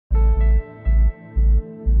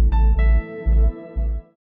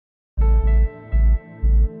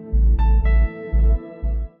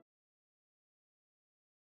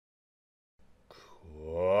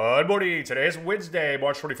morning. Today is Wednesday,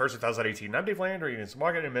 March 21st, 2018. I'm Dave Landry, and it's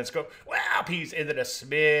Market and Minsko. Wow, piece ended a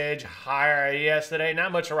smidge higher yesterday.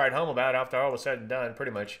 Not much to write home about after all was said and done.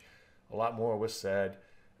 Pretty much a lot more was said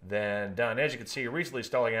than done. As you can see, recently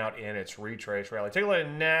stalling out in its retrace rally. Take a look at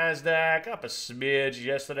NASDAQ, up a smidge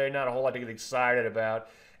yesterday. Not a whole lot to get excited about.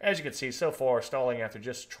 As you can see, so far, stalling after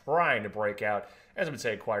just trying to break out. As I've been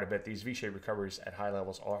saying quite a bit, these V-shaped recoveries at high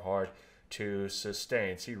levels are hard to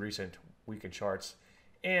sustain. See recent weekend charts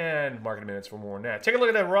and market minutes for more on that. Take a look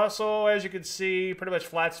at that Russell. As you can see, pretty much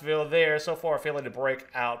Flatsville there. So far, failing to break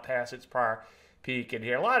out past its prior peak in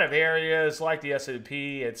here. A lot of areas like the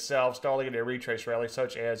S&P itself stalling in a retrace rally,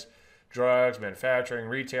 such as drugs, manufacturing,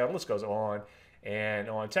 retail. The list goes on and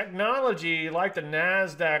on. Technology, like the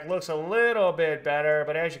NASDAQ, looks a little bit better,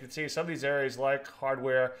 but as you can see, some of these areas like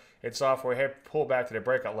hardware and software have pulled back to their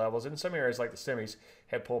breakout levels, and some areas like the semis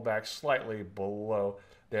have pulled back slightly below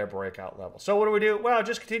their breakout level. So what do? Well,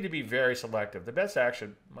 just continue to be very selective. The best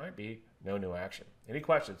action might be no new action. Any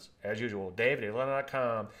questions? As usual, Dave at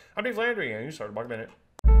Atlanta.com. I'm Dave Landry, and you started Market Minute.